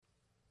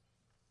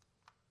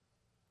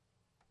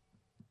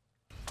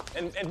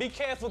And be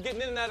careful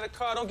getting in and out of the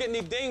car. Don't get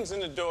any dings in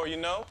the door, you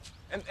know?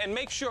 And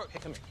make sure, hey,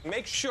 come here,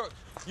 make sure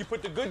you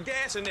put the good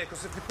gas in there,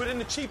 because if you put in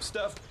the cheap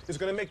stuff, it's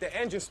gonna make the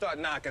engine start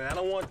knocking. I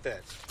don't want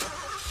that.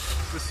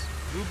 Listen,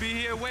 we'll be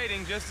here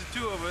waiting, just the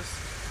two of us.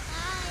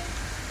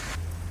 Bye.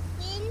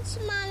 When's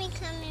Mommy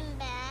coming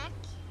back?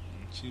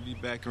 She'll be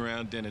back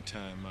around dinner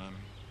time, Mommy.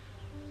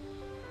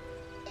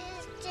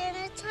 Is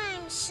dinner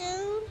time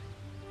soon?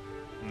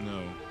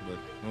 No, but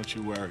don't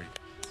you worry.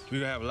 We're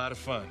gonna have a lot of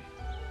fun.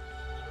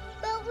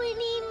 But we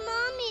need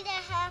Mommy to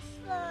have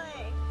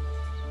fun.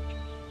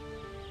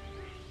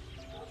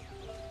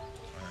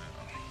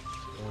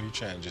 What are you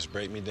trying to just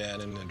break me down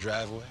in the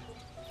driveway?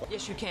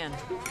 Yes, you can.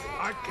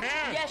 I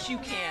can! Yes, you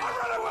can. I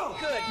really will!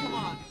 Good, come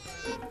on.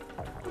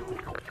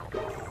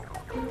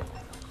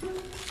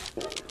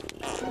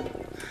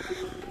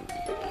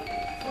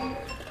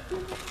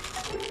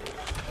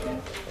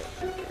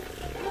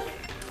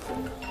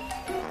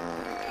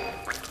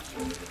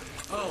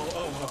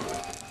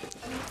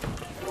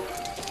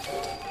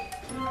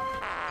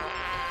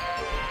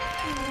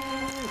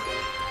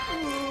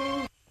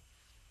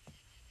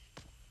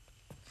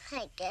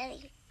 Hi,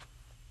 Daddy.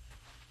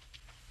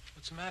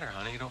 What's the matter,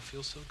 honey? You don't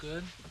feel so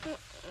good?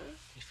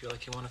 You feel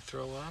like you want to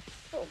throw up?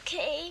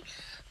 Okay.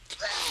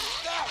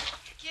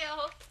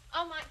 Gil.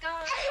 Oh, my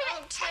God.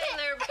 Oh,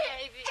 Taylor,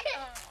 baby.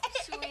 Oh,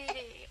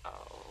 sweetie.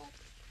 Oh.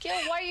 Gil,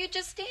 why are you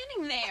just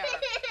standing there?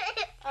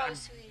 Oh,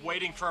 sweetie.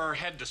 Waiting for her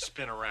head to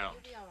spin around.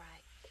 You'll be all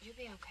right. You'll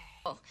be okay.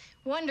 Oh,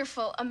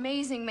 wonderful,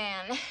 amazing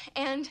man.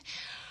 And,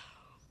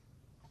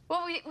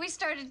 well, we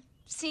started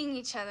seeing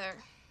each other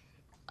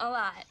a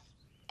lot.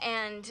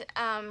 And,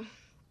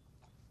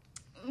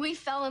 we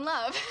fell in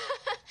love.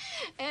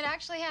 It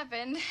actually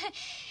happened.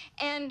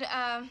 And,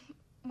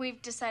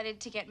 we've decided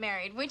to get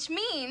married, which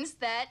means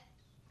that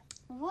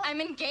What?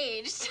 I'm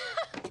engaged.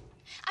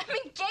 I'm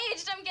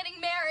engaged. I'm getting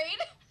married.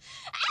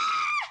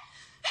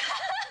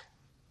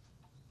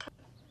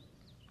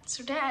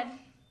 So, Dad,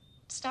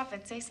 stop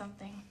it. Say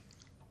something.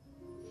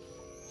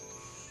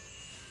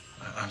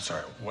 I'm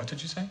sorry, what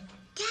did you say?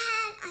 Dad,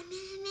 I met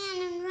a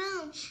man in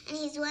Rome, and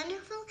he's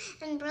wonderful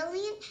and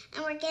brilliant,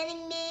 and we're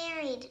getting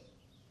married.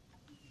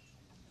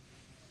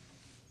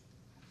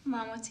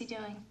 Mom, what's he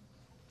doing?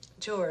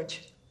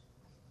 George,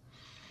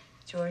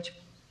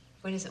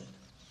 what is it?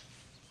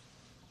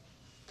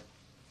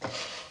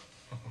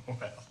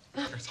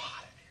 Well, it's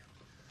hot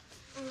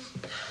in here.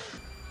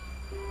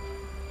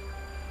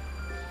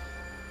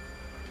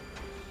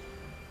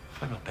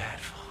 I'm a bad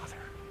father.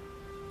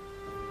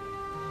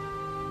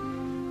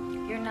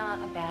 You're not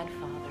a bad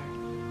father.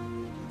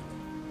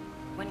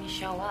 When you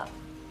show up.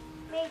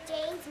 Mary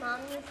Jane's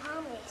Mom, you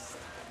promised.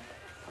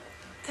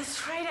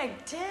 That's right, I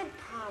did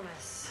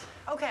promise.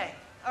 Okay,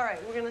 all right,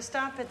 we're gonna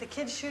stop at the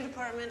kids' shoe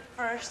department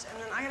first,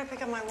 and then I gotta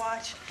pick up my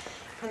watch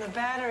from the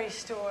battery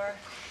store,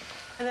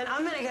 and then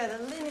I'm gonna go to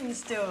the linen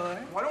store.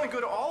 Why don't we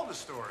go to all the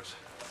stores?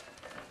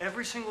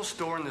 Every single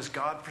store in this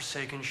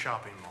godforsaken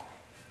shopping mall.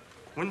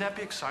 Wouldn't that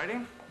be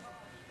exciting?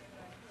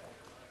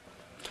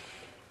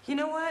 You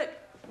know what?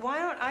 Why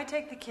don't I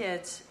take the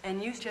kids,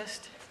 and you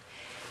just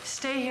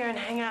stay here and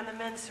hang out in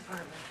the men's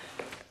department?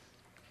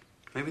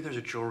 Maybe there's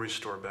a jewelry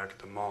store back at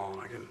the mall,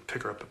 and I can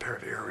pick her up a pair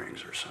of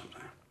earrings or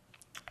something.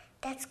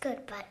 That's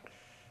good, but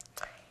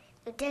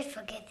we did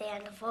forget the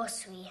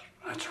anniversary.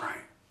 That's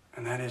right.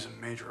 And that is a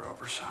major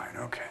oversight.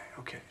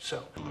 Okay.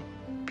 So, You look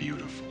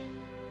beautiful.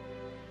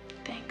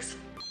 Thanks.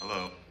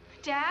 Hello.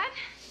 Dad?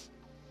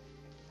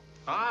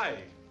 Hi.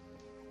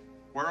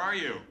 Where are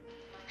you?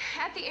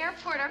 At the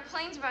airport, our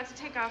plane's about to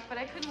take off, but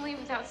I couldn't leave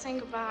without saying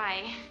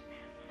goodbye.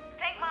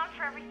 Thank Mom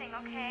for everything,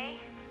 okay?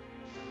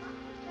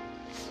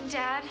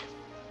 Dad,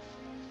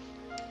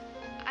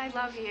 I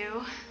love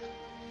you.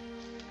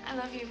 I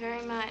love you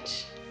very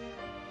much.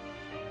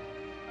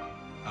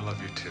 I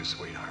love you too,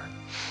 sweetheart.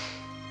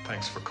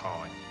 Thanks for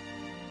calling.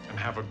 And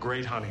have a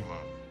great honeymoon.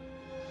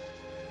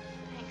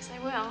 Thanks, I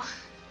will.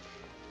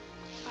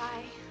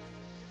 Bye.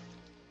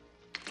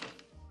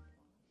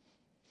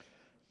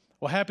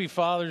 Well, happy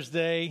Father's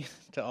Day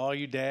to all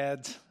you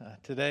dads.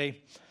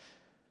 Today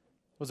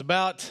was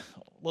about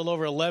a little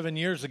over 11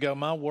 years ago.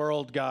 My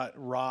world got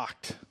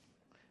rocked.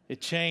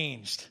 It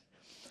changed.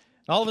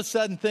 And all of a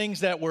sudden, things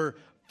that were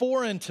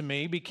foreign to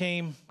me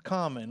became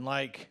common,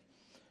 like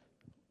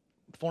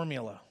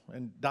formula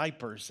and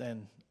diapers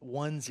and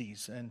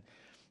onesies and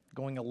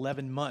going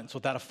 11 months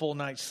without a full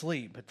night's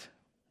sleep. But,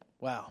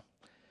 wow.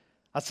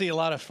 I see a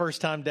lot of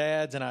first-time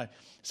dads, and I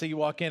see you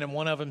walk in, and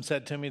one of them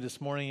said to me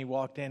this morning, he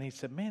walked in, he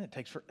said, man, it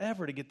takes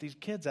forever to get these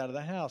kids out of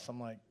the house. I'm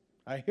like,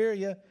 I hear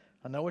you.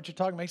 I know what you're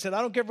talking about. He said,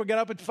 I don't care if we get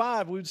up at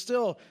 5. We would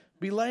still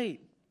be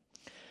late.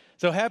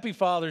 So happy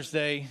Father's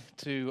Day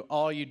to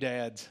all you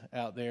dads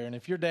out there. And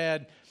if your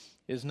dad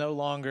is no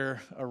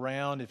longer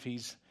around, if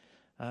he's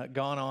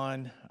gone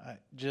on,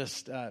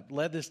 just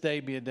let this day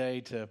be a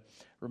day to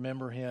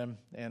remember him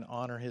and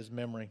honor his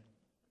memory.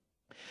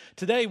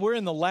 Today, we're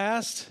in the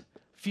last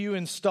few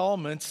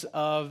installments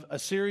of a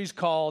series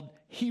called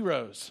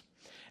Heroes.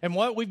 And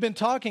what we've been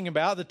talking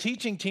about, the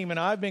teaching team and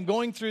I have been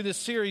going through this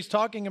series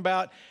talking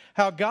about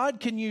how God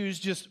can use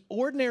just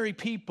ordinary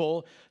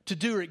people to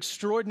do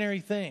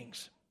extraordinary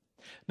things.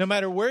 No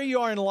matter where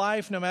you are in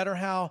life, no matter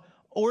how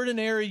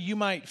ordinary you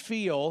might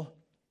feel,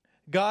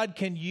 God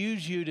can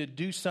use you to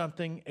do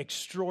something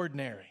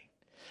extraordinary.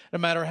 No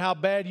matter how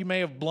bad you may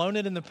have blown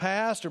it in the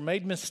past or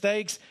made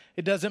mistakes,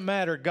 it doesn't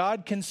matter.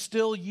 God can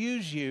still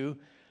use you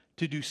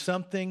to do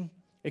something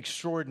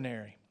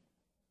extraordinary.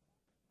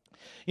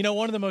 You know,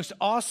 one of the most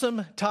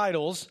awesome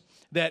titles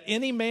that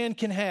any man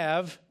can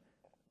have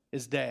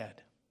is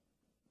dad.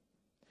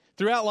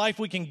 Throughout life,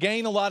 we can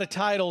gain a lot of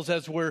titles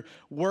as we're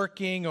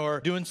working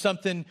or doing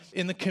something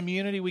in the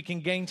community. We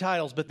can gain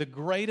titles, but the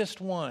greatest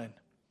one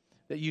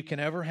that you can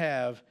ever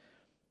have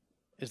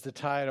is the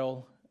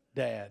title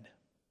dad.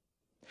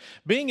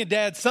 Being a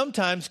dad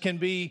sometimes can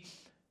be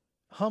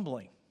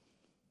humbling.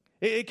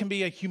 It can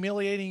be a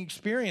humiliating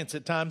experience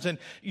at times, and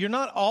you're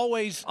not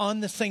always on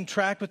the same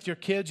track with your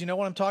kids. You know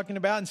what I'm talking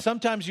about? And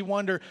sometimes you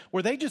wonder,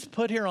 were they just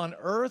put here on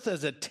earth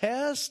as a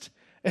test?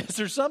 Is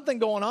there something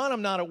going on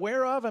I'm not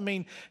aware of? I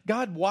mean,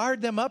 God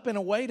wired them up in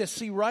a way to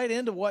see right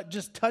into what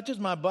just touches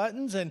my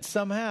buttons, and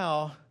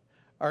somehow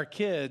our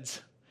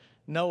kids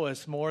know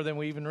us more than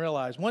we even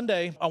realize. One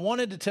day, I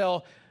wanted to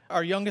tell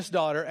our youngest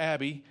daughter,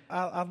 Abby,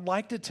 I'd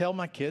like to tell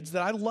my kids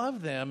that I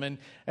love them, and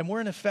we're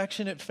an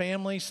affectionate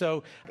family.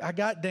 So I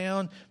got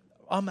down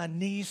on my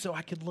knees so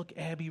I could look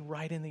Abby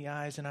right in the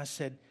eyes, and I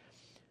said,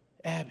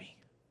 Abby,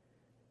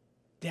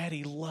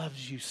 Daddy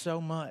loves you so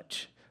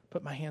much.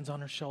 Put my hands on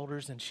her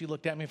shoulders, and she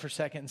looked at me for a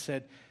second and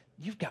said,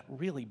 you've got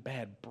really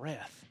bad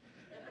breath.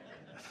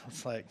 I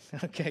was like,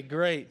 okay,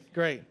 great.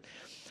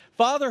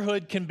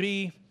 Fatherhood can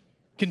be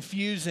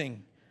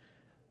confusing,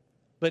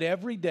 but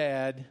every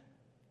dad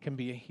can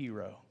be a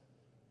hero.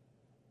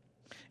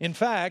 In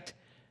fact,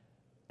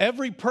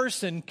 every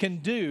person can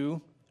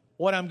do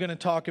what I'm going to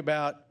talk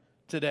about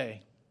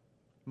today.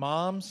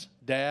 Moms,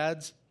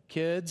 dads,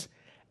 kids,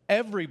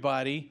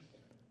 everybody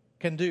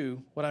can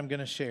do what I'm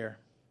going to share.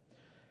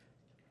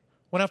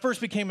 When I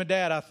first became a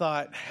dad, I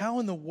thought,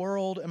 how in the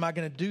world am I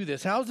going to do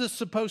this? How is this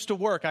supposed to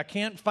work? I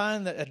can't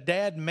find a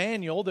dad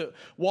manual that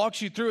walks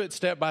you through it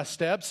step by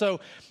step. So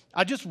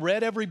I just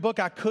read every book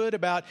I could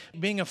about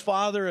being a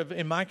father of,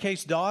 in my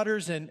case,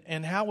 daughters,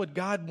 and how would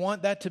God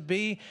want that to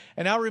be.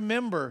 And I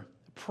remember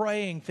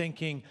praying,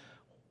 thinking,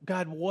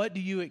 God, what do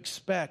you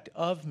expect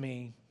of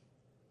me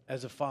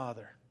as a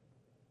father?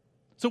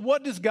 So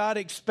what does God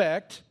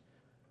expect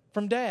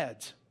from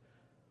dads?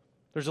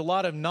 There's a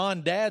lot of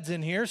non-dads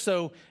in here,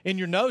 so in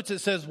your notes it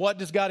says, what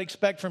does God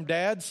expect from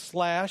dads?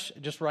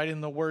 / just write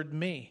in the word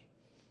me,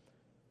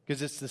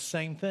 because it's the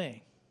same thing.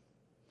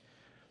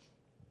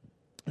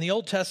 In the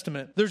Old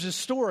Testament, there's a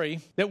story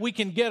that we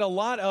can get a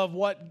lot of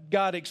what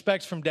God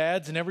expects from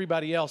dads and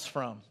everybody else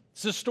from.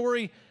 It's the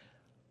story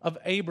of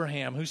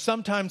Abraham, who's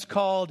sometimes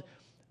called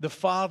the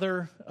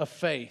father of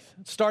faith.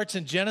 It starts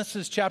in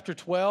Genesis chapter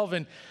 12,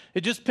 and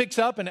it just picks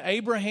up, and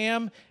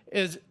Abraham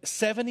is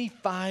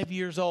 75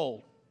 years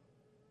old.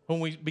 When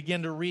we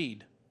begin to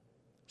read.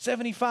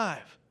 75.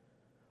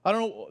 I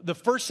don't know, the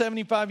first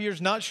 75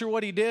 years, not sure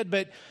what he did,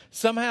 but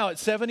somehow at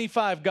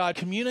 75, God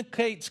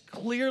communicates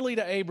clearly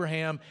to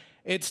Abraham,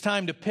 it's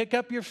time to pick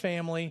up your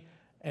family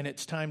and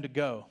it's time to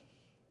go.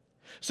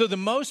 So the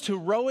most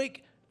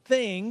heroic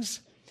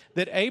things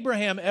that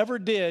Abraham ever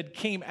did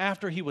came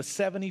after he was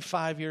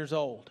 75 years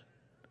old.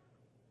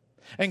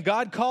 And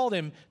God called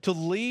him to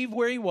leave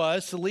where he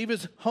was, to leave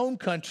his home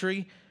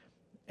country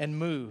and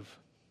move.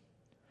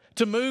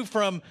 To move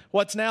from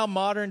what's now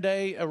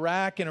modern-day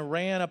Iraq and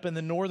Iran up in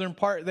the northern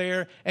part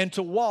there, and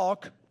to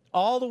walk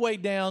all the way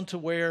down to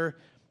where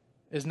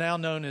is now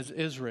known as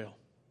Israel.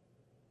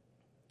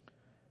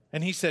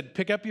 And he said,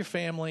 pick up your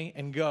family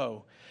and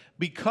go.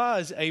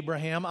 Because,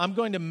 Abraham, I'm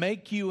going to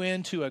make you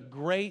into a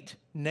great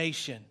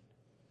nation.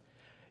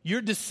 Your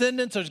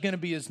descendants are going to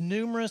be as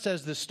numerous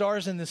as the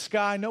stars in the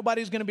sky.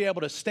 Nobody's going to be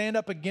able to stand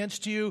up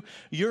against you.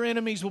 Your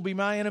enemies will be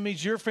my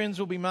enemies. Your friends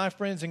will be my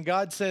friends. And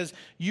God says,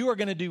 you are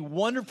going to do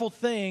wonderful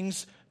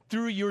things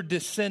through your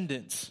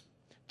descendants,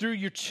 through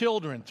your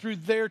children, through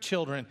their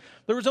children.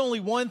 There was only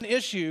one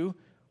issue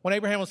when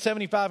Abraham was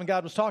 75 and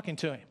God was talking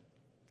to him.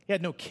 He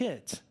had no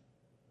kids.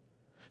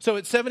 So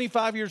at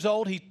 75 years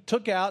old, he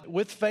took out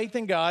with faith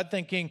in God,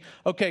 thinking,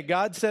 okay,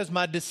 God says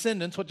my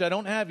descendants, which I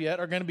don't have yet,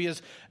 are going to be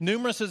as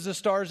numerous as the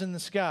stars in the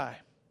sky.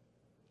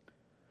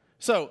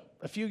 So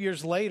a few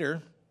years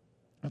later,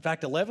 in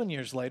fact, 11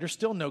 years later,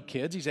 still no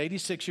kids. He's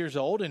 86 years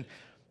old, and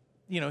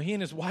he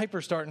and his wife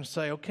are starting to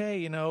say,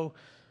 okay,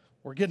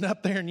 we're getting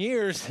up there in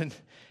years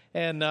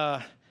and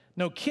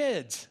no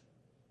kids.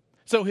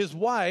 So his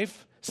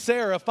wife,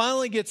 Sarah,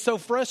 finally gets so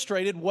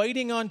frustrated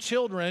waiting on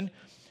children.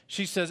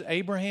 She says,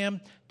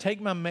 Abraham,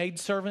 take my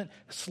maidservant,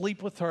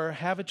 sleep with her,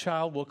 have a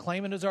child, we'll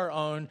claim it as our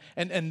own.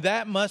 And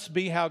that must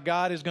be how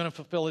God is going to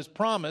fulfill his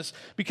promise,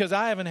 because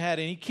I haven't had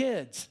any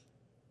kids.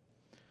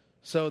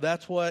 So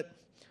that's what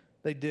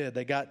they did.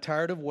 They got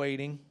tired of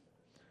waiting,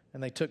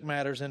 and they took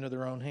matters into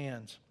their own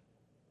hands.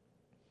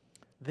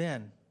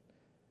 Then,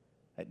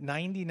 at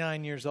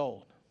 99 years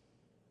old,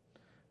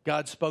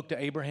 God spoke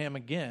to Abraham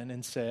again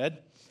and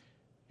said,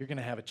 you're going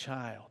to have a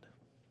child.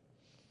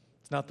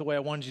 It's not the way I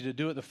wanted you to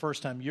do it the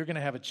first time. You're going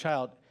to have a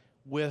child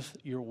with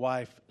your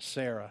wife,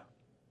 Sarah.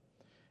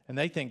 And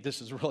they think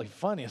this is really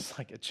funny. It's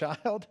like a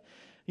child.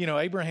 You know,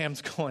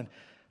 Abraham's going,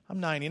 I'm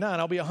 99.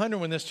 I'll be 100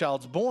 when this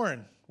child's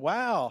born.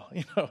 Wow.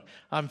 You know,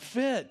 I'm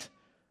fit.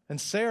 And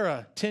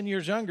Sarah, 10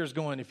 years younger, is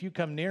going, if you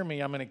come near me,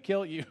 I'm going to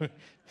kill you.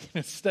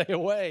 Stay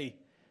away.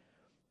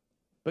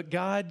 But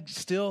God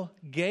still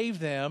gave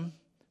them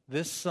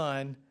this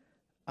son,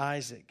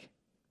 Isaac.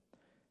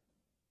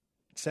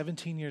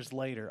 17 years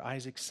later,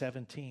 Isaac's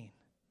 17.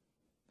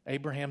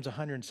 Abraham's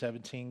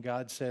 117.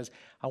 God says,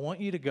 I want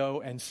you to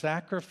go and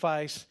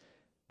sacrifice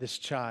this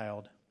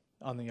child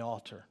on the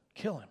altar.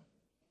 Kill him.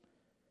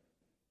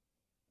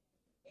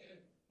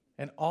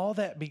 And all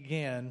that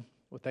began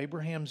with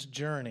Abraham's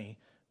journey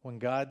when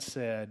God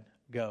said,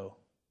 go.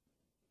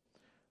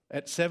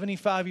 At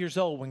 75 years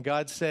old, when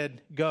God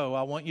said, go,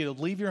 I want you to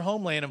leave your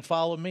homeland and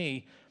follow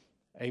me,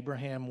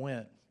 Abraham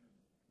went.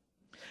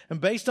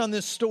 And based on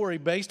this story,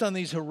 based on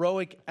these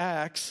heroic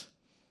acts,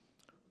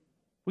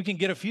 we can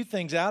get a few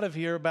things out of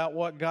here about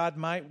what God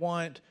might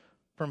want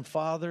from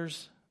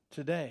fathers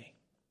today.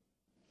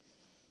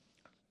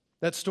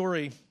 That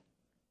story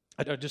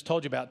I just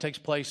told you about takes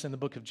place in the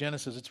book of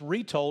Genesis. It's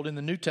retold in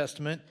the New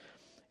Testament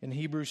in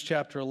Hebrews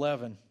chapter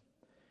 11.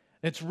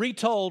 It's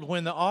retold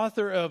when the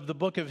author of the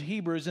book of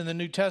Hebrews in the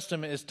New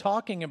Testament is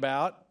talking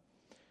about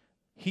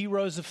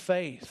heroes of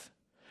faith.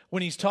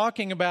 When he's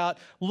talking about,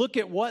 look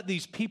at what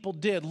these people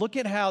did. Look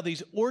at how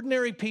these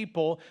ordinary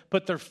people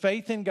put their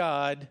faith in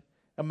God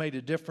and made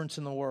a difference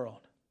in the world.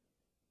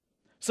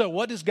 So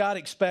what does God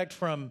expect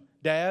from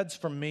dads,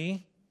 from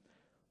me?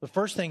 The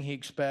first thing he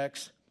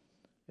expects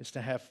is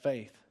to have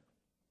faith.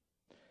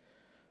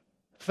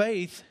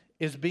 Faith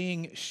is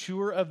being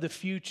sure of the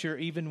future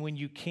even when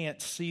you can't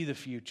see the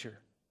future.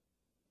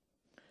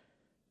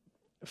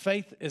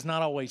 Faith is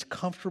not always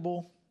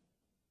comfortable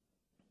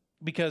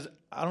because,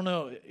 I don't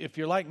know, if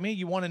you're like me,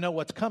 you want to know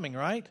what's coming,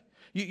 right?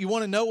 You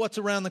want to know what's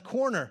around the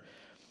corner.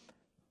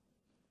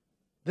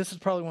 This is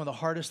probably one of the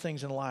hardest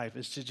things in life,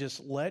 is to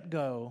just let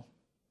go,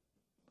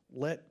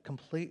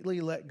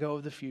 completely let go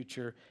of the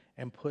future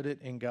and put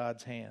it in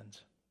God's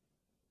hands.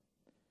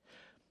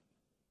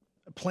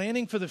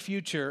 Planning for the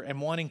future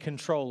and wanting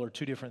control are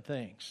two different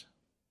things.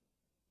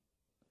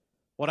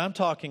 What I'm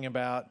talking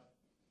about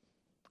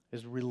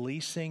is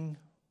releasing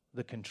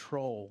the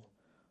control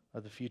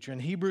of the future. In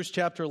Hebrews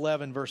chapter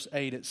 11, verse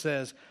 8, it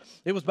says,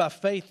 it was by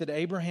faith that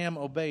Abraham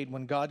obeyed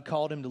when God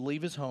called him to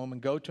leave his home and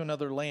go to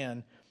another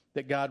land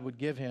that God would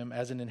give him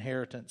as an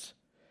inheritance.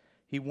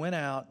 He went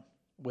out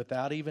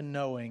without even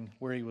knowing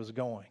where he was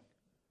going.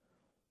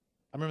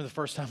 I remember the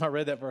first time I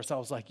read that verse, I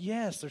was like,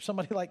 yes, there's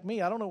somebody like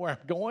me. I don't know where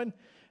I'm going.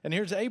 And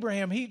here's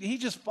Abraham. He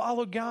just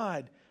followed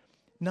God,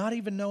 not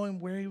even knowing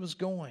where he was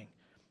going.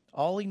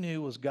 All he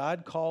knew was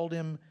God called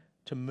him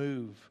to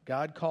move.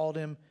 God called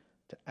him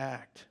to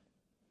act.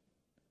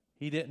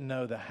 He didn't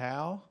know the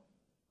how.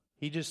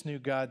 He just knew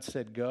God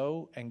said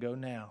go and go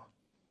now.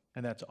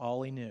 And that's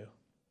all he knew.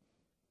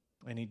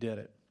 And he did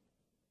it.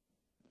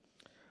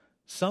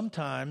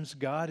 Sometimes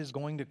God is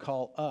going to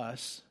call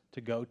us to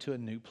go to a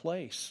new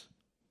place,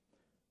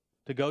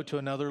 to go to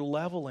another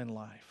level in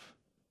life.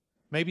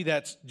 Maybe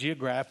that's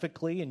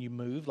geographically and you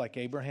move like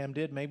Abraham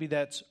did. Maybe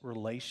that's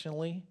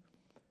relationally.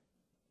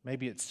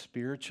 Maybe it's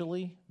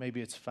spiritually. Maybe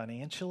it's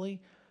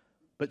financially.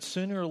 But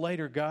sooner or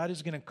later, God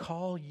is going to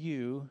call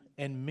you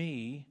and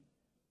me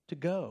to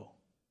go.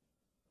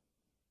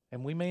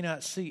 And we may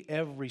not see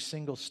every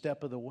single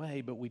step of the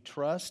way, but we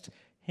trust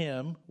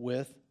Him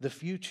with the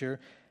future,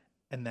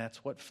 and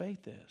that's what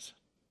faith is.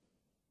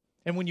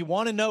 And when you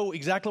want to know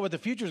exactly what the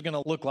future is going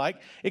to look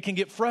like, it can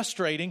get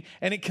frustrating,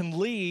 and it can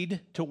lead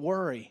to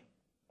worry.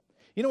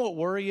 You know what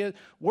worry is?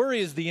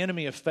 Worry is the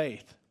enemy of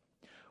faith.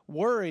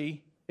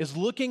 Worry is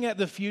looking at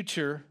the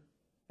future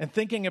and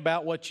thinking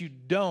about what you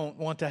don't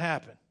want to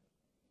happen.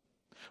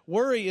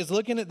 Worry is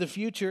looking at the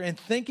future and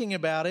thinking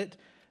about it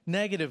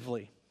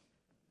negatively.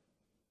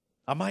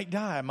 I might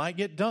die. I might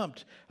get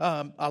dumped.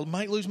 I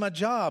might lose my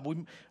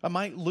job. I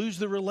might lose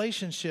the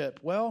relationship.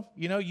 Well,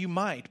 you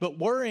might. But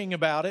worrying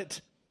about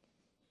it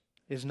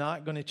is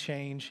not going to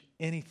change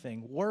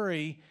anything.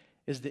 Worry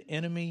is the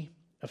enemy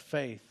of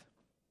faith.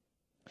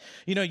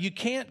 You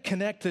can't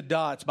connect the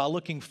dots by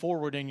looking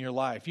forward in your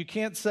life. You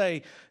can't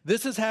say,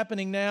 this is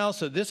happening now,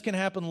 so this can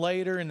happen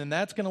later, and then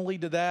that's going to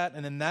lead to that,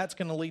 and then that's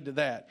going to lead to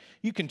that.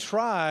 You can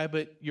try,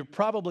 but you're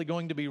probably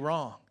going to be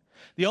wrong.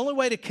 The only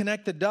way to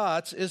connect the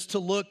dots is to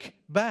look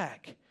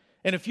back.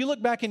 And if you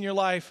look back in your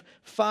life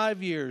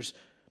 5 years,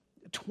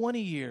 20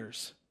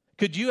 years,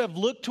 could you have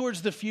looked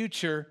towards the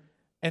future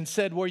and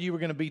said where you were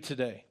going to be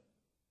today?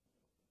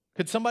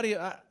 Could somebody?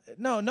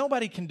 No,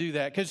 nobody can do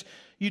that because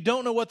you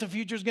don't know what the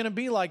future is going to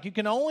be like. You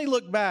can only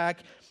look back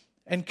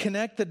and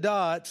connect the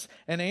dots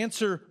and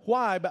answer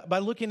why by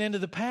looking into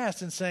the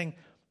past and saying,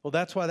 well,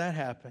 that's why that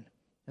happened.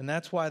 And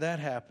that's why that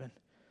happened.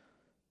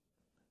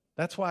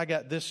 That's why I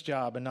got this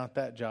job and not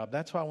that job.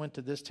 That's why I went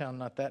to this town,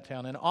 not that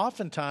town. And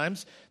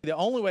oftentimes, the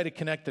only way to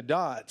connect the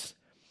dots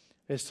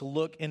is to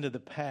look into the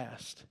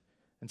past.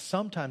 And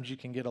sometimes you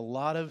can get a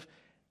lot of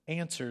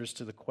answers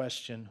to the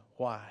question,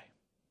 why?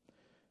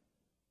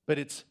 But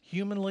it's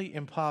humanly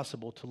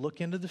impossible to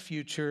look into the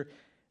future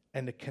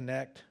and to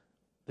connect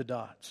the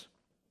dots.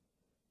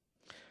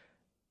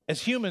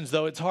 As humans,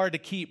 though, it's hard to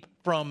keep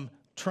from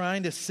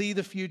trying to see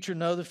the future,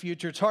 know the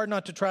future. It's hard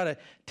not to try to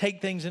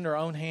take things into our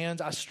own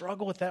hands. I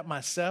struggle with that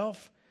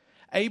myself.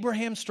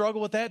 Abraham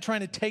struggled with that,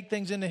 trying to take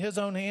things into his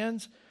own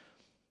hands.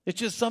 It's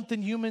just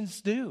something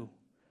humans do.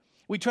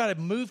 We try to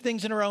move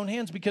things in our own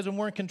hands because when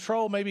we're in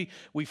control, maybe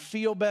we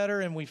feel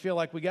better and we feel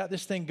like we got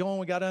this thing going,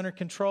 we got it under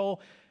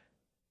control.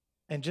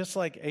 And just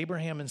like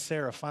Abraham and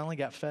Sarah finally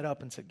got fed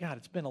up and said, God,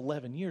 it's been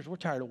 11 years. We're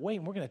tired of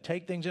waiting. We're going to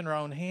take things in our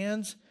own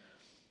hands.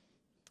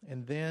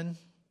 And then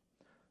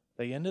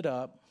they ended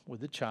up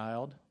with a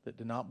child that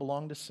did not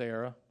belong to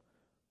Sarah,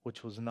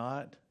 which was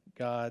not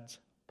God's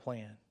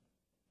plan.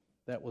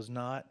 That was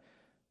not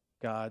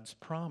God's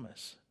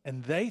promise.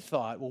 And they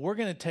thought, well, we're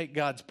going to take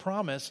God's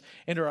promise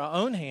into our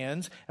own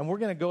hands, and we're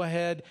going to go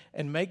ahead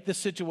and make the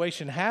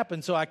situation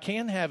happen so I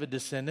can have a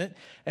descendant,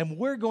 and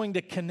we're going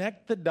to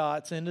connect the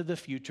dots into the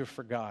future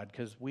for God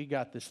because we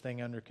got this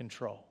thing under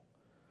control.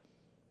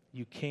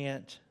 You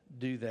can't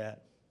do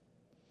that.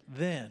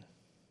 Then,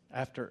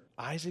 after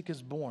Isaac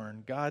is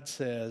born, God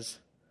says,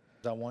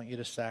 I want you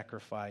to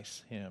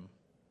sacrifice him.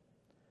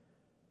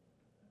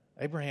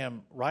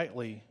 Abraham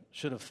rightly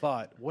should have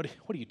thought, what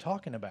are you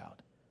talking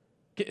about?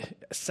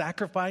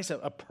 Sacrifice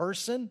a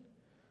person?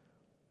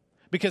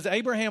 Because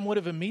Abraham would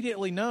have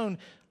immediately known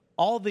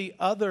all the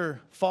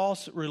other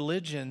false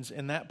religions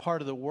in that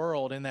part of the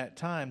world in that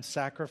time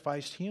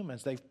sacrificed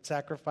humans. They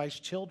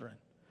sacrificed children.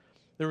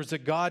 There was a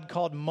god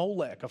called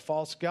Molech, a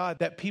false god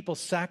that people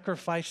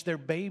sacrificed their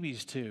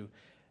babies to.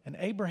 And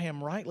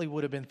Abraham rightly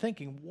would have been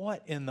thinking,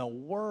 what in the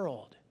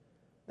world?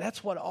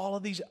 That's what all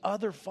of these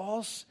other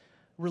false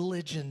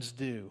religions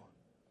do.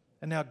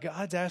 And now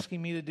God's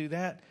asking me to do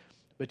that.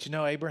 But you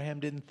know, Abraham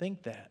didn't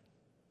think that.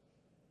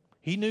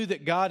 He knew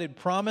that God had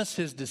promised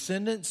his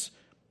descendants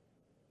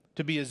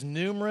to be as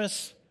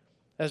numerous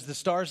as the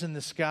stars in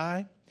the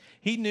sky.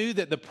 He knew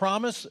that the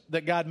promise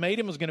that God made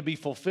him was going to be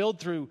fulfilled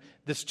through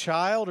this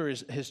child or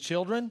his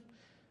children.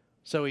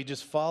 So he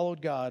just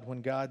followed God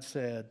when God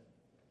said,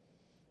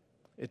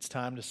 it's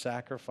time to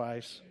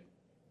sacrifice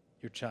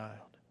your child.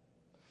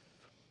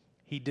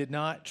 He did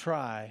not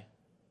try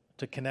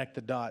to connect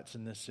the dots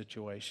in this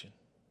situation.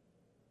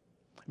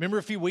 Remember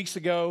a few weeks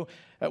ago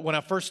when I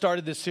first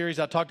started this series,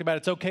 I talked about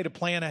it's okay to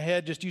plan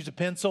ahead, just use a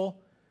pencil,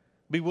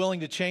 be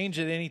willing to change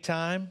at any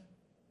time.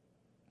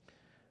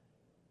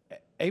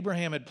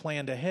 Abraham had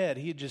planned ahead.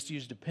 He had just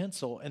used a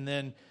pencil, and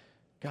then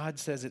God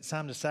says it's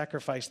time to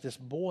sacrifice this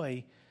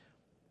boy.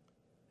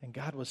 And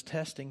God was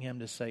testing him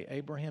to say,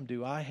 Abraham,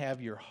 do I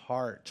have your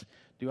heart?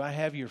 Do I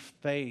have your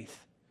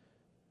faith?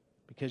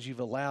 Because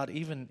you've allowed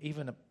even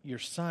your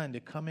son to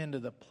come into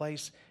the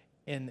place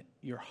in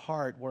your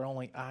heart where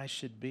only I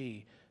should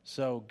be.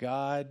 So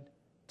God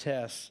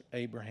tests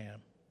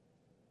Abraham.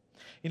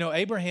 You know,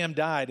 Abraham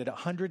died at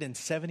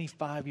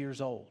 175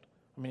 years old.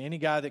 I mean, any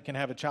guy that can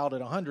have a child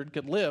at 100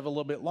 could live a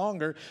little bit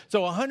longer.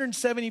 So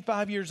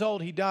 175 years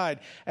old, he died.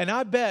 And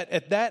I bet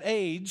at that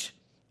age,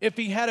 if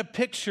he had a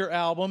picture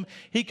album,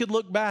 he could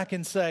look back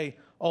and say,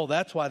 oh,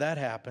 that's why that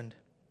happened.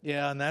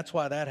 Yeah, and that's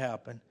why that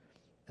happened.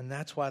 And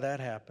that's why that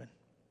happened.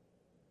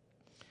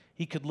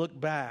 He could look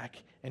back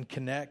and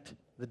connect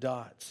the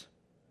dots.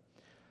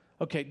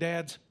 Okay,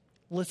 dads,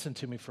 listen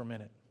to me for a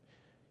minute.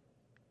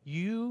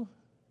 You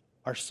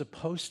are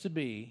supposed to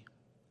be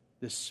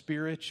the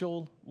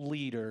spiritual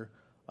leader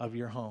of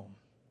your home.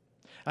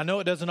 I know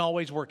it doesn't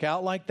always work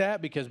out like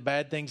that because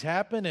bad things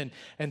happen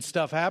and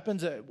stuff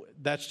happens.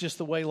 That's just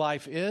the way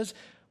life is.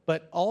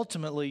 But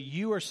ultimately,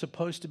 you are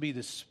supposed to be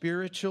the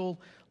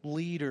spiritual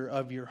leader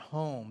of your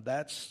home.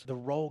 That's the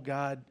role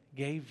God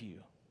gave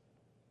you.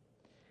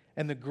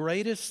 And the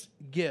greatest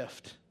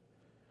gift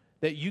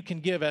that you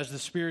can give as the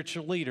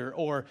spiritual leader,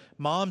 or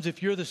moms,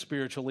 if you're the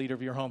spiritual leader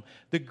of your home,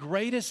 the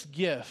greatest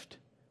gift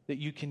that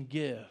you can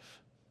give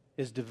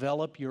is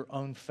develop your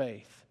own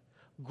faith.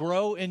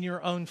 Grow in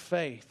your own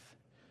faith.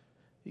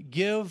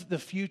 Give the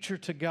future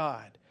to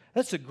God.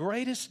 That's the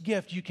greatest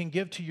gift you can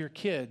give to your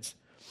kids.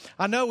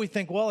 I know we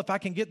think, well, if I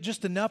can get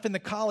just enough in the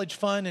college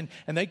fund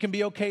and they can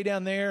be okay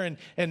down there,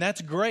 and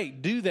that's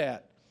great, do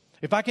that.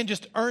 If I can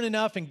just earn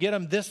enough and get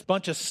them this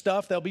bunch of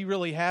stuff, they'll be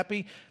really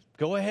happy.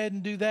 Go ahead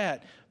and do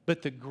that.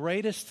 But the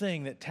greatest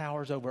thing that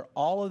towers over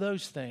all of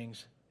those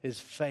things is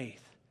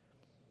faith.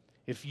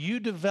 If you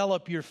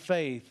develop your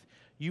faith,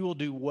 you will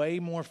do way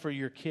more for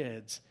your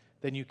kids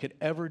than you could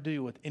ever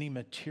do with any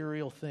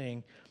material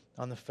thing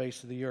on the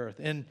face of the earth.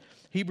 In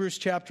Hebrews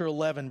chapter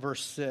 11,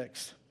 verse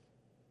 6,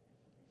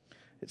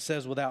 it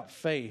says, without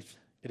faith,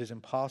 it is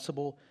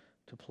impossible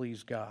to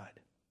please God.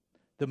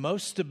 The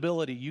most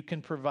stability you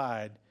can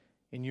provide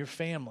in your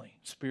family,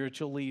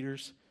 spiritual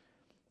leaders,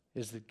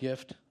 is the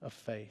gift of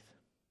faith.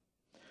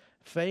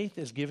 Faith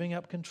is giving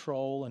up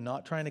control and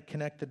not trying to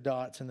connect the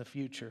dots in the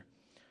future.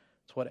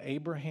 It's what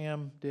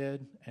Abraham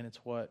did, and it's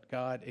what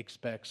God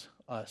expects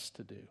us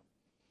to do.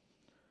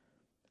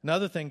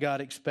 Another thing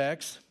God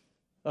expects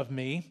of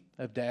me,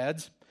 of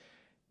dads,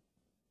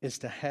 is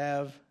to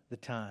have the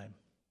time.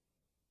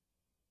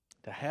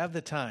 To have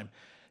the time.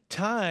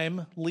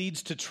 Time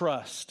leads to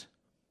trust.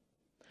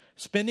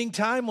 Spending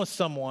time with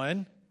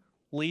someone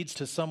leads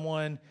to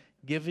someone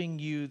giving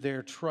you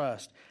their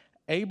trust.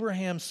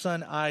 Abraham's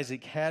son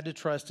Isaac had to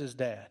trust his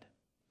dad.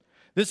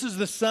 This is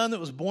the son that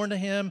was born to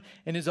him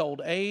in his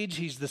old age.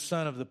 He's the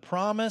son of the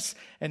promise.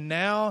 And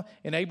now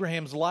in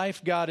Abraham's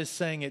life, God is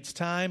saying it's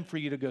time for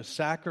you to go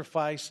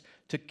sacrifice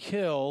to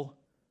kill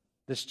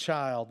this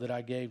child that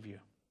I gave you.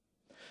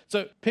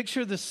 So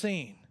picture the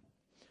scene.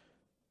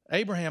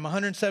 Abraham,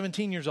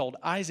 117 years old.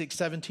 Isaac,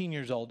 17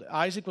 years old.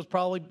 Isaac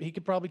he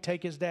could probably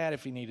take his dad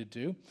if he needed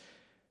to.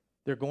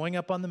 They're going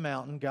up on the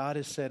mountain. God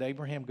has said,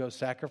 Abraham, go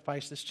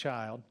sacrifice this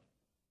child.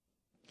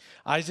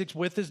 Isaac's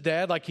with his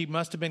dad like he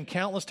must have been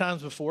countless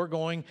times before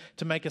going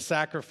to make a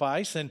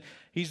sacrifice. And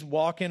he's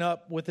walking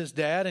up with his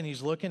dad and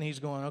he's looking. He's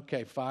going,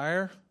 okay,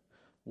 fire,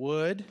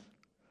 wood.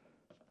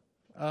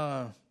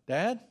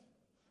 Dad,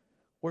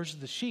 where's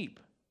the sheep?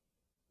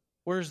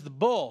 Where's the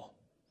bull?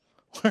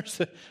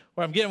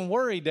 I'm getting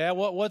worried, Dad.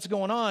 What's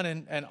going on?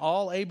 And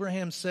all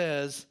Abraham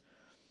says,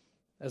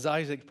 as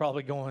Isaac's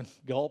probably going,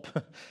 gulp,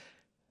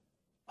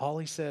 all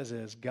he says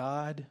is,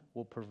 God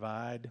will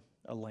provide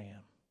a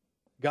lamb.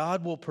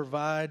 God will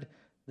provide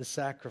the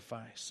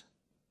sacrifice.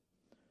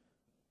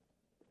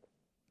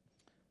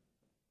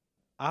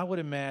 I would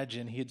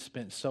imagine he had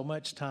spent so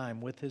much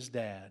time with his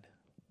dad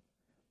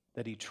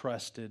that he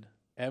trusted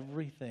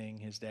everything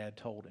his dad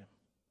told him.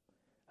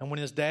 And when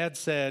his dad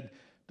said,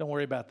 don't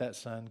worry about that,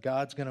 son,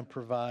 God's going to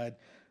provide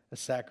a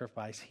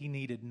sacrifice, he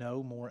needed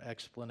no more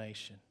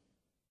explanation.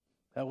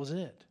 That was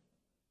it.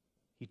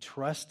 He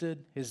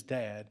trusted his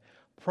dad,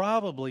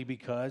 probably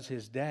because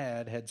his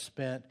dad had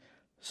spent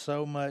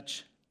so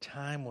much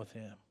time with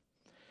him.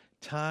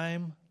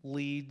 Time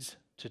leads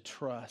to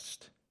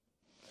trust.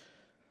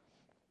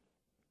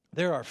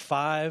 There are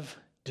 5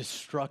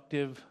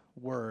 destructive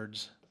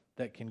words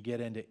that can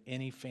get into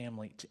any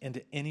family,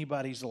 into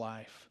anybody's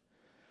life.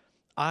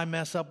 I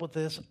mess up with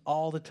this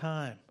all the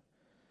time.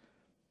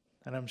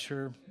 And I'm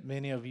sure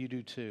many of you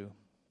do too.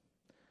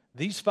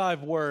 These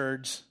 5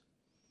 words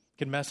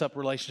can mess up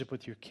relationship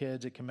with your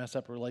kids. It can mess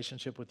up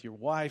relationship with your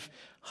wife,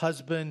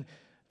 husband,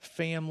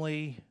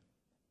 family.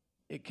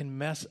 It can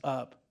mess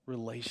up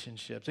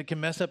relationships. It can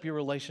mess up your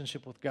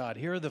relationship with God.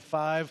 Here are the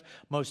 5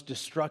 most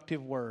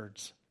destructive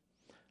words.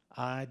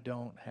 I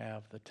don't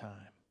have the time.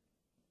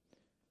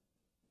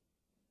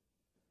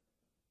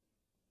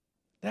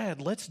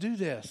 Dad, let's do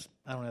this.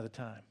 I don't have the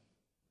time.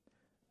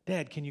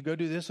 Dad, can you go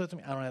do this with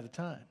me? I don't have the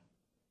time.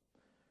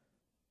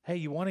 Hey,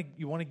 you want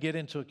to get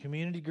into a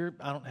community group?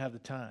 I don't have the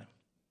time.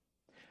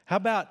 How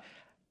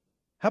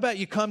about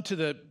you come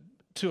to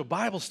a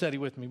Bible study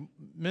with me,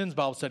 men's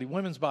Bible study,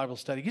 women's Bible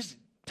study. Just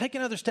take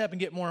another step and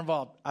get more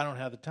involved. I don't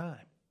have the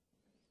time.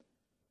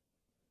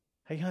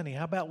 Hey, honey,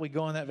 how about we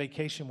go on that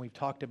vacation we've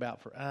talked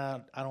about for,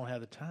 I don't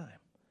have the time.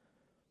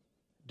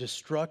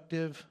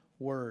 Destructive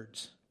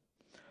words.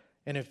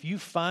 And if you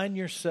find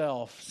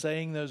yourself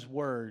saying those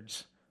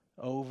words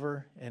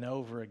over and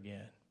over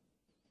again,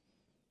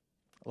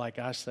 like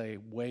I say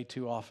way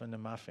too often to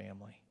my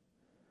family,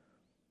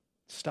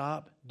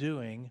 stop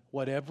doing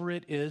whatever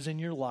it is in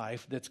your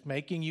life that's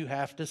making you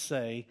have to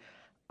say,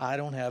 I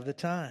don't have the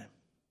time.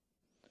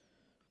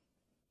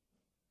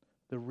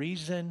 The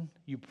reason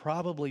you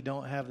probably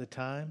don't have the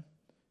time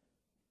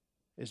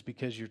is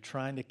because you're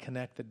trying to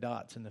connect the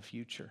dots in the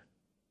future.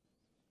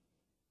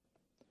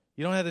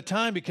 You don't have the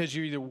time because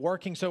you're either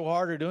working so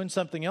hard or doing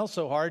something else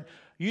so hard.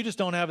 You just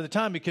don't have the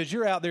time because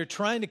you're out there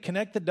trying to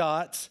connect the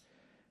dots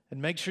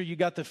and make sure you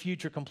got the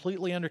future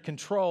completely under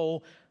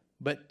control,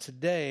 but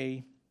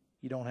today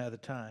you don't have the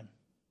time.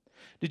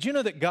 Did you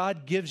know that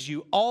God gives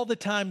you all the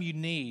time you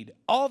need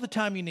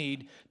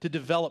to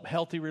develop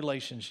healthy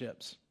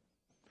relationships?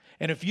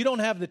 And if you don't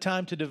have the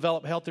time to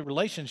develop healthy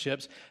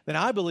relationships, then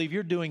I believe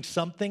you're doing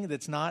something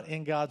that's not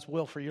in God's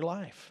will for your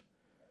life,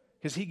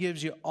 because He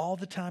gives you all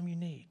the time you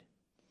need.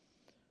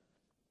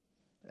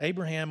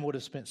 Abraham would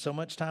have spent so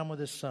much time with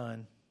his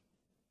son.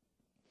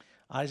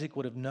 Isaac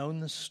would have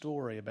known the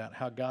story about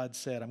how God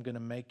said, I'm going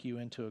to make you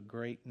into a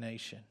great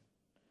nation.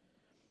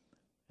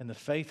 And the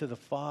faith of the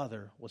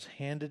father was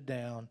handed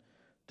down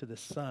to the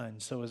son.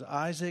 So as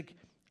Isaac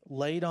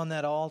laid on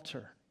that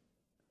altar,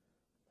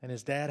 and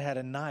his dad had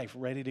a knife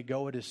ready to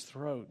go at his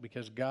throat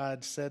because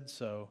God said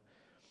so,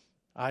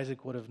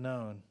 Isaac would have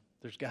known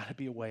there's got to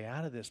be a way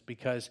out of this,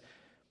 because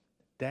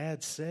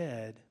Dad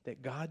said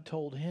that God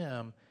told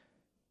him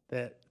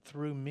that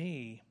through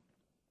me,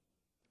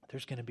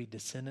 there's going to be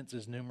descendants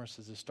as numerous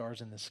as the stars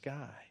in the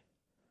sky.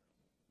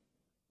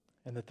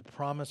 And that the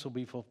promise will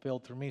be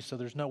fulfilled through me. So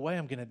there's no way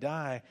I'm going to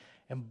die.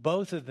 And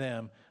both of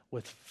them,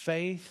 with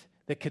faith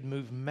that could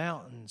move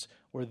mountains,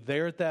 were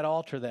there at that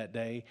altar that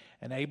day.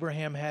 And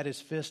Abraham had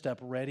his fist up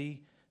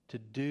ready to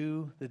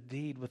do the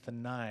deed with the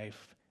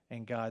knife,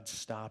 and God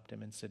stopped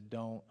him and said,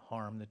 don't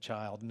harm the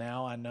child.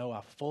 Now I know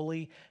I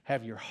fully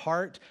have your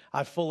heart,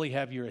 I fully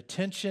have your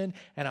attention,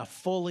 and I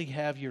fully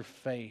have your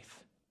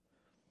faith.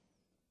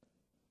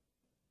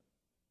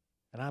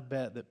 And I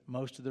bet that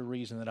most of the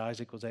reason that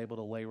Isaac was able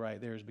to lay right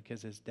there is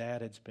because his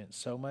dad had spent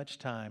so much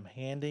time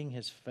handing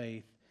his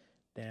faith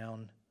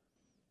down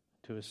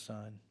to his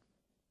son.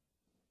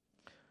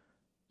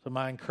 So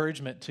my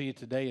encouragement to you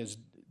today is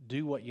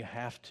do what you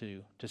have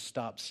to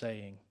stop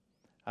saying,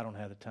 I don't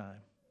have the time.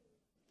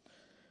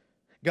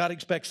 God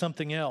expects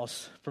something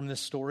else from this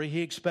story.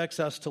 He expects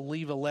us to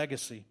leave a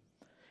legacy.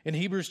 In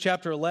Hebrews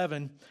chapter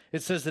 11,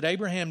 it says that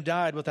Abraham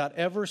died without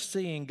ever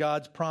seeing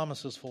God's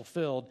promises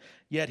fulfilled,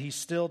 yet he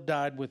still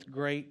died with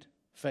great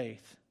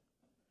faith.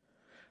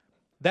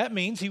 That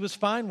means he was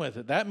fine with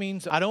it. That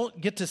means I don't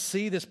get to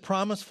see this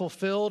promise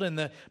fulfilled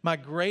and my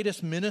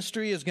greatest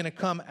ministry is going to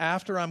come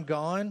after I'm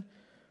gone.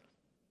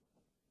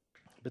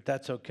 But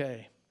that's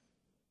okay.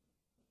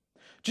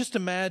 Just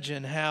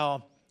imagine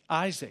how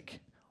Isaac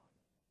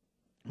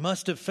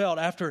must have felt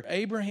after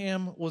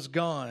Abraham was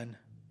gone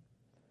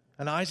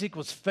and Isaac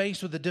was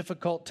faced with a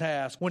difficult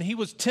task. When he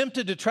was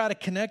tempted to try to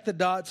connect the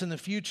dots in the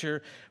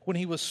future, when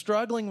he was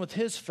struggling with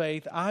his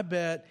faith, I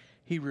bet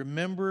he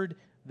remembered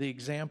the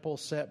example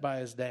set by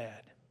his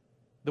dad.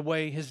 The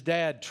way his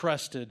dad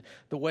trusted,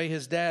 the way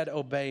his dad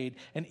obeyed.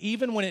 And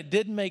even when it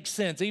didn't make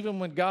sense, even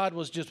when God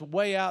was just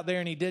way out there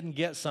and he didn't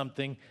get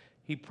something,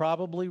 he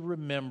probably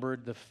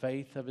remembered the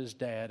faith of his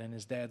dad, and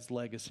his dad's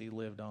legacy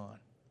lived on.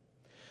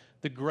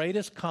 The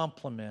greatest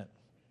compliment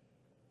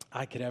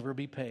I could ever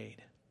be paid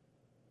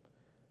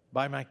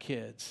by my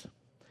kids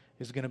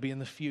is going to be in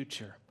the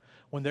future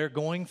when they're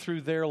going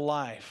through their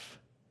life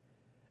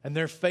and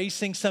they're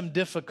facing some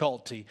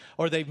difficulty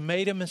or they've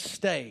made a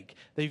mistake,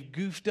 they've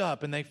goofed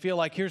up and they feel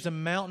like here's a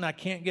mountain I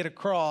can't get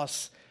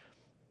across,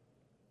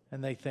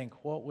 and they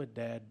think, what would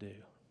Dad do?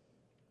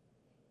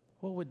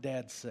 What would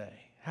Dad say?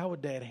 How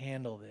would Dad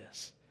handle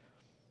this?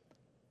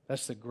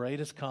 That's the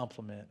greatest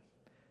compliment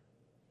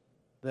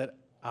that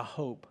I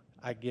hope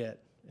I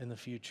get in the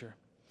future.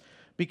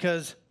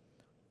 Because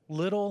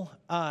little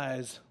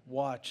eyes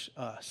watch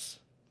us.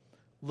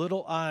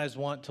 Little eyes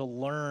want to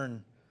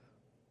learn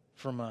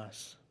from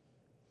us.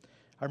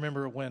 I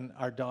remember when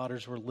our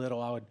daughters were little,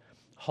 I would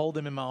hold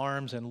them in my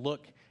arms and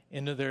look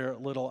into their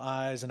little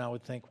eyes, and I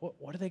would think,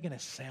 what are they going to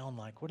sound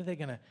like? What are they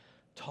going to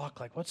talk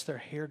like? What's their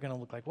hair going to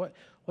look like?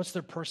 What's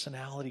their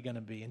personality going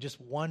to be? And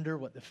just wonder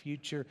what the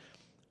future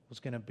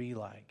was going to be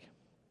like.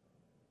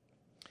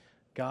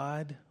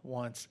 God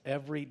wants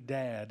every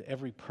dad,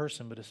 every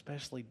person, but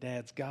especially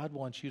dads, God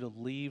wants you to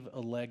leave a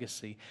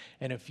legacy.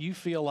 And if you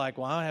feel like,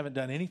 well, I haven't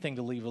done anything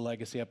to leave a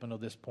legacy up until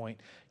this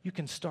point, you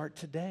can start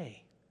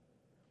today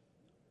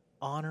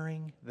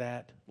honoring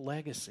that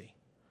legacy.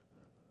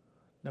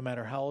 No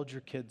matter how old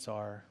your kids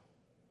are,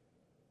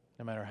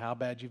 no matter how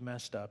bad you've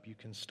messed up, you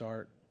can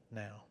start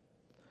now.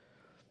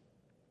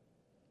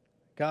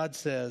 God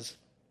says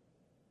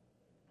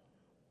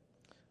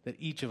that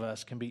each of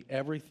us can be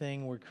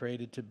everything we're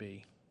created to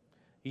be.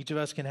 Each of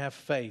us can have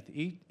faith.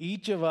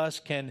 Each of us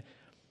can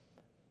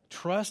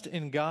trust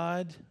in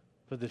God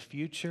for the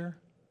future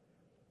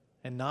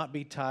and not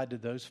be tied to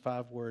those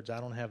 5 words,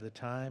 I don't have the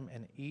time.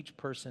 And each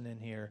person in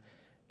here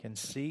can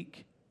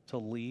seek to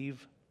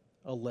leave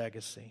a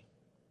legacy.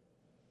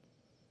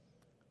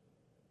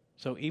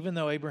 So even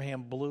though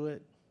Abraham blew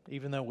it,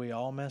 even though we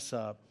all mess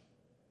up,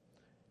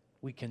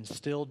 we can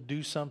still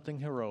do something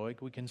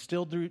heroic. We can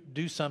still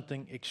do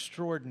something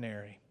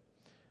extraordinary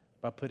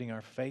by putting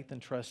our faith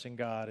and trust in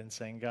God and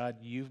saying, God,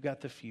 you've got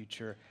the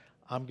future.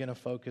 I'm going to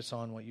focus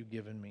on what you've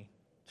given me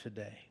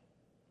today.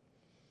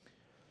 I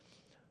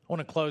want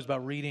to close by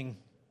reading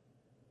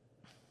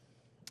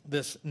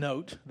this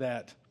note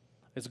that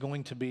is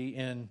going to be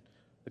in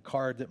the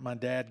card that my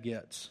dad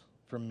gets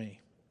from me.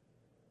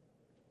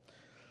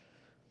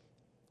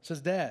 It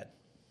says, Dad,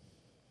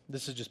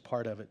 this is just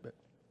part of it, but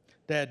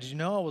Dad, did you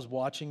know I was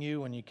watching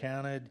you when you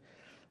counted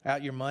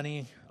out your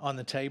money on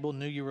the table,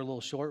 knew you were a little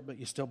short, but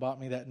you still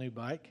bought me that new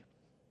bike?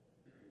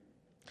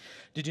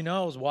 Did you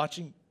know I was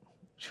watching?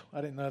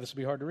 I didn't know this would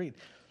be hard to read.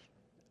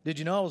 Did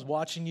you know I was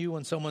watching you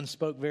when someone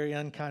spoke very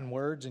unkind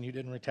words and you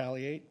didn't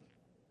retaliate?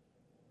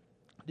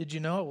 Did you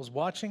know I was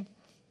watching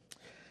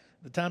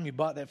the time you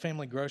bought that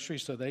family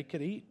groceries so they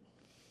could eat?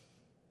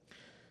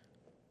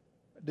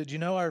 Did you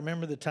know I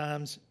remember the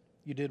times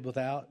you did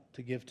without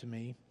to give to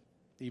me,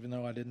 even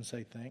though I didn't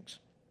say thanks?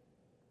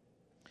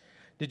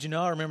 Did you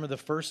know I remember the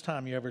first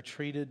time you ever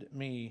treated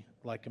me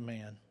like a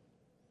man?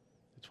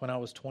 It's when I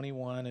was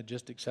 21 and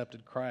just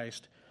accepted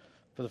Christ.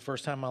 For the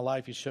first time in my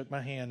life, you shook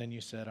my hand and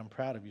you said, I'm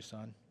proud of you,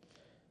 son.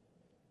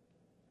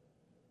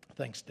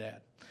 Thanks,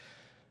 Dad.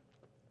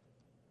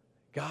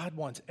 God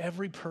wants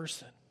every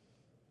person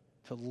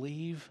to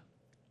leave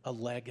a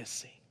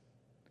legacy.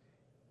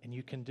 And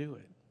you can do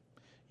it.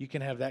 You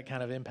can have that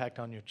kind of impact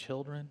on your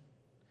children.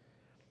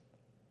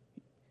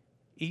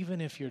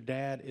 Even if your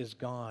dad is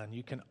gone,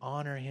 you can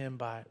honor him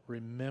by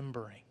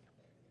remembering.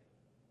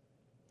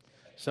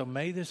 So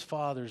may this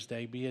Father's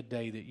Day be a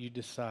day that you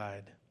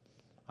decide,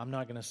 I'm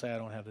not going to say I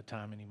don't have the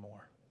time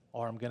anymore,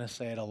 or I'm going to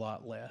say it a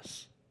lot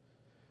less.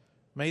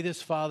 May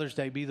this Father's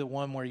Day be the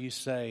one where you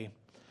say,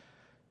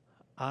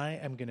 I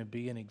am going to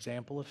be an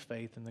example of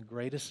faith, and the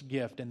greatest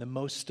gift and the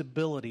most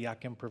stability I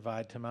can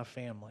provide to my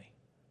family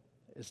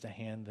is to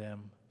hand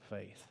them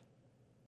faith.